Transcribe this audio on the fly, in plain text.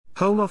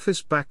Home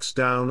Office backs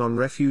down on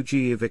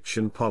refugee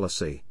eviction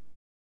policy.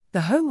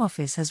 The Home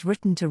Office has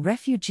written to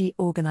refugee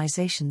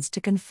organizations to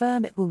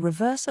confirm it will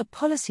reverse a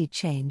policy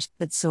change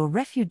that saw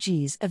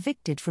refugees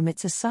evicted from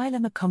its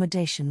asylum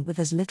accommodation with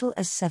as little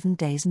as 7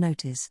 days'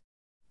 notice.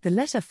 The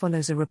letter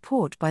follows a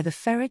report by the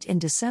Ferret in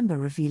December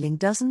revealing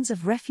dozens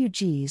of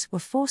refugees were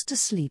forced to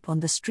sleep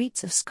on the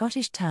streets of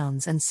Scottish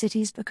towns and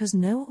cities because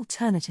no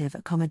alternative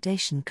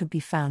accommodation could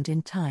be found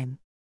in time.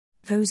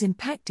 Those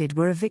impacted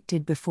were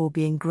evicted before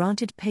being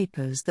granted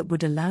papers that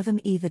would allow them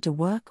either to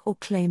work or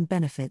claim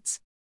benefits.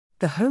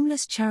 The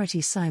homeless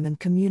charity Simon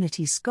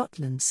Community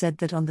Scotland said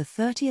that on the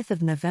 30th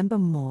of November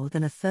more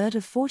than a third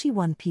of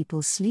 41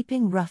 people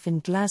sleeping rough in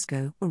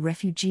Glasgow were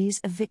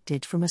refugees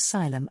evicted from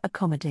asylum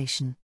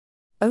accommodation.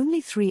 Only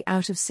 3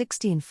 out of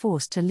 16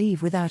 forced to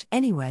leave without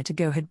anywhere to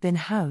go had been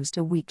housed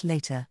a week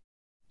later.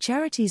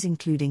 Charities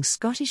including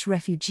Scottish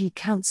Refugee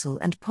Council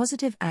and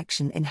Positive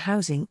Action in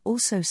Housing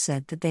also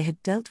said that they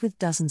had dealt with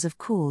dozens of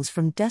calls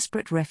from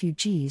desperate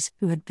refugees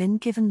who had been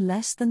given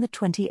less than the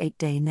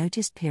 28-day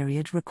notice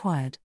period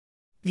required.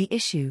 The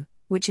issue,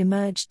 which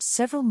emerged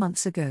several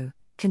months ago,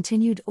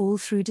 continued all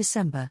through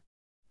December.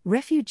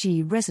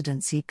 Refugee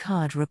residency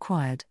card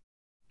required.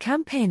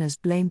 Campaigners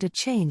blamed a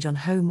change on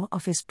Home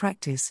Office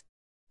practice.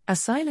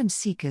 Asylum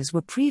seekers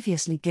were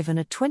previously given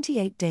a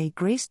 28-day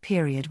grace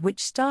period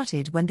which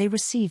started when they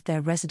received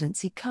their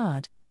residency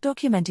card,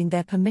 documenting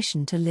their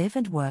permission to live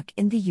and work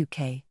in the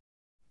UK.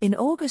 In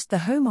August, the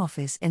Home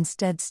Office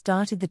instead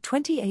started the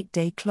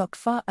 28-day clock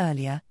far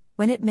earlier,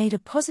 when it made a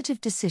positive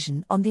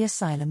decision on the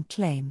asylum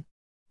claim.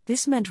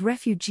 This meant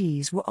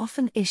refugees were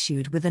often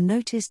issued with a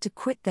notice to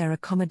quit their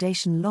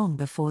accommodation long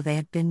before they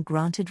had been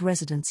granted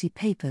residency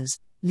papers,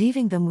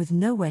 leaving them with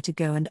nowhere to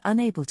go and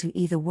unable to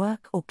either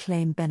work or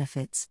claim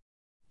benefits.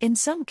 In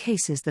some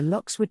cases the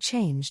locks were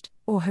changed,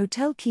 or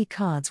hotel key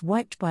cards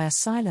wiped by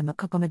asylum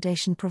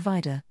accommodation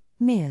provider,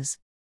 MEAS.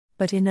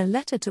 But in a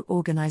letter to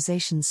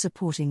organizations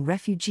supporting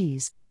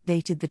refugees,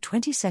 dated the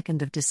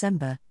 22nd of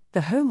December,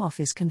 the Home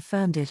Office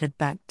confirmed it had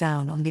backed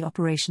down on the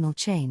operational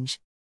change.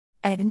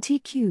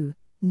 NTQ,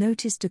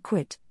 notice to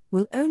quit,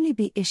 will only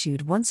be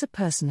issued once a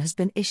person has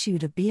been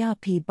issued a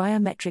BRP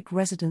biometric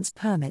residence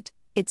permit,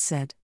 it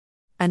said.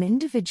 An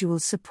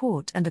individual's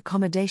support and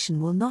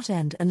accommodation will not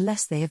end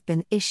unless they have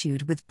been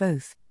issued with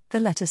both, the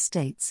letter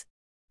states.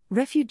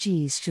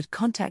 Refugees should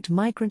contact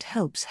Migrant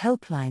Help's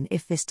helpline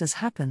if this does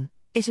happen,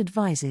 it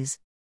advises.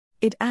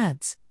 It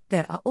adds,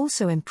 there are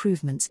also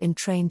improvements in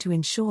train to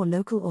ensure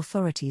local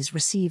authorities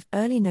receive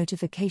early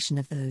notification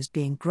of those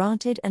being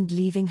granted and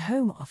leaving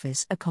Home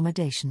Office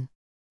accommodation.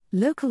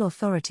 Local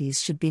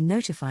authorities should be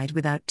notified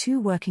without 2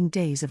 working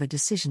days of a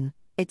decision,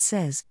 it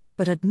says,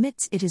 but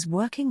admits it is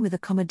working with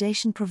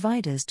accommodation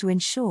providers to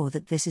ensure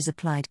that this is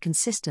applied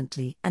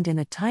consistently and in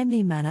a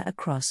timely manner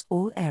across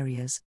all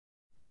areas.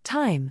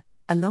 Time,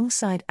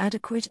 alongside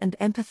adequate and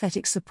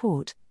empathetic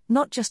support,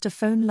 not just a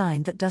phone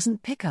line that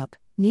doesn't pick up,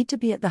 need to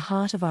be at the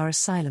heart of our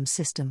asylum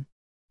system.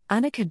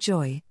 Annika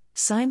Joy,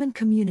 Simon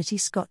Community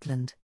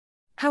Scotland.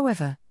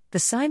 However, the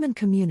Simon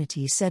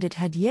community said it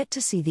had yet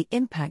to see the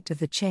impact of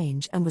the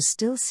change and was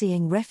still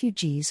seeing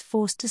refugees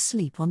forced to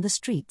sleep on the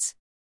streets.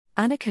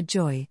 Annika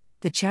Joy,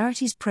 the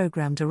charity's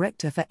program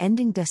director for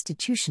ending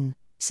destitution,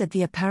 said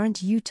the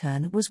apparent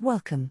U-turn was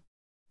welcome.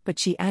 But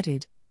she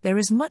added, there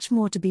is much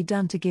more to be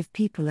done to give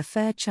people a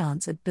fair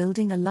chance at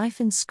building a life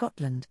in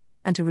Scotland,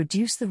 and to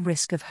reduce the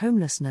risk of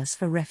homelessness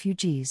for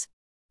refugees.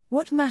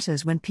 What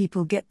matters when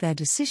people get their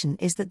decision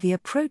is that the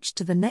approach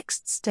to the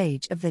next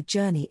stage of their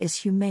journey is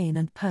humane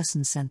and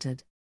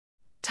person-centered.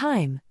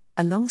 Time,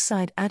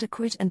 alongside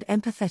adequate and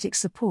empathetic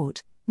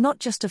support, not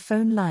just a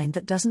phone line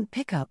that doesn't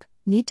pick up,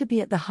 need to be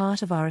at the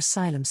heart of our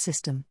asylum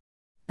system.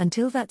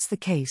 Until that's the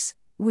case,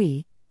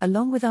 we,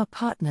 along with our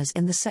partners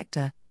in the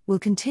sector, will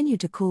continue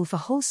to call for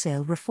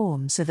wholesale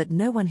reform so that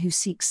no one who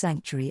seeks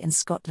sanctuary in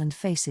Scotland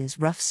faces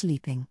rough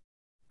sleeping.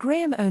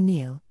 Graham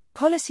O'Neill,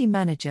 Policy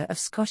Manager of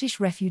Scottish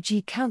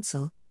Refugee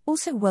Council,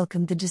 also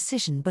welcomed the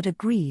decision but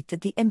agreed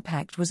that the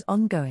impact was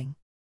ongoing.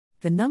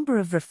 The number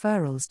of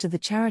referrals to the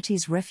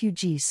charity's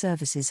refugee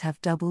services have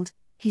doubled,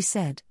 he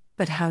said,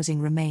 but housing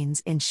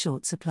remains in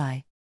short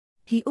supply.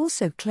 He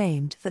also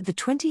claimed that the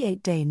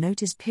 28-day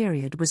notice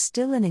period was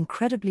still an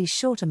incredibly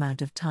short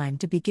amount of time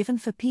to be given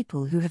for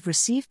people who have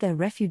received their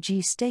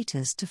refugee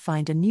status to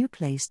find a new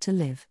place to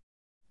live.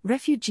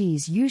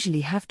 Refugees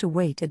usually have to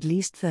wait at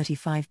least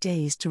 35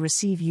 days to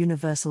receive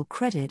universal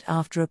credit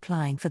after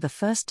applying for the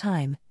first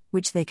time,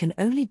 which they can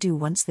only do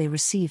once they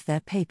receive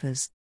their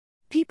papers.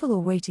 People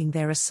awaiting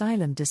their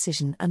asylum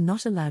decision are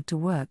not allowed to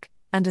work,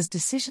 and as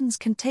decisions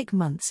can take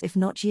months if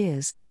not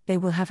years, they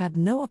will have had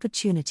no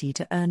opportunity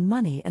to earn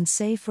money and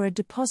save for a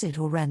deposit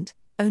or rent,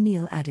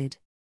 O'Neill added.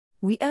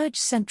 We urge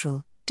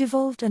central,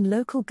 devolved and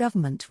local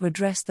government to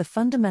address the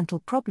fundamental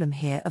problem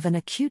here of an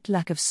acute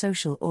lack of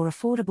social or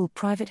affordable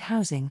private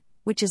housing,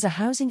 which is a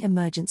housing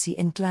emergency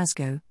in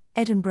Glasgow,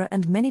 Edinburgh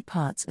and many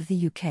parts of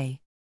the UK.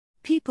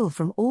 People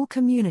from all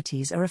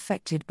communities are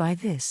affected by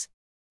this.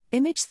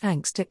 Image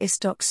thanks to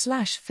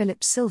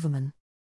istock/Philip Silverman.